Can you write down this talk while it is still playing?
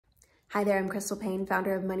Hi there, I'm Crystal Paine,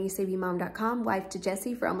 founder of MoneySavingMom.com, wife to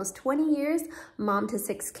Jesse for almost 20 years, mom to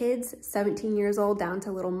 6 kids, 17 years old down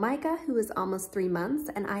to little Micah, who is almost 3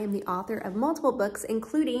 months, and I am the author of multiple books,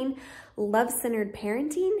 including Love-Centered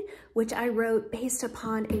Parenting, which I wrote based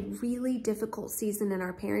upon a really difficult season in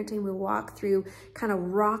our parenting. We walked through kind of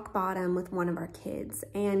rock bottom with one of our kids,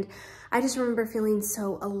 and I just remember feeling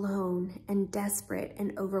so alone and desperate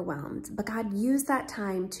and overwhelmed. But God used that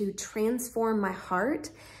time to transform my heart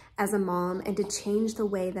as a mom and to change the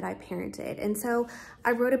way that I parented. And so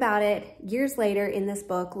I wrote about it years later in this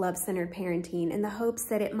book, Love-Centered Parenting, in the hopes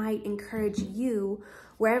that it might encourage you,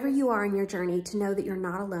 wherever you are in your journey, to know that you're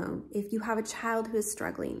not alone. If you have a child who is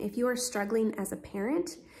struggling, if you are struggling as a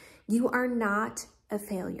parent, you are not a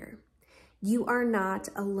failure. You are not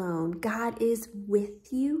alone. God is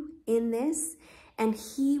with you in this, and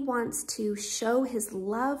He wants to show His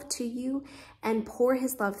love to you and pour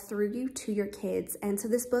His love through you to your kids. And so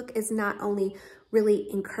this book is not only really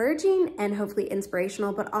encouraging and hopefully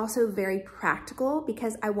inspirational, but also very practical,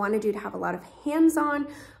 because I wanted you to have a lot of hands-on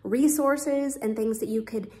resources and things that you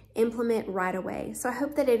could implement right away. So I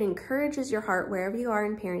hope that it encourages your heart wherever you are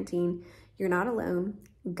in parenting. You're not alone.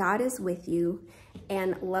 God is with you,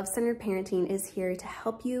 and Love-Centered Parenting is here to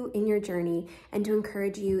help you in your journey and to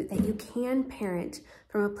encourage you that you can parent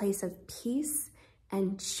from a place of peace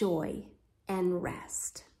and joy and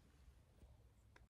rest.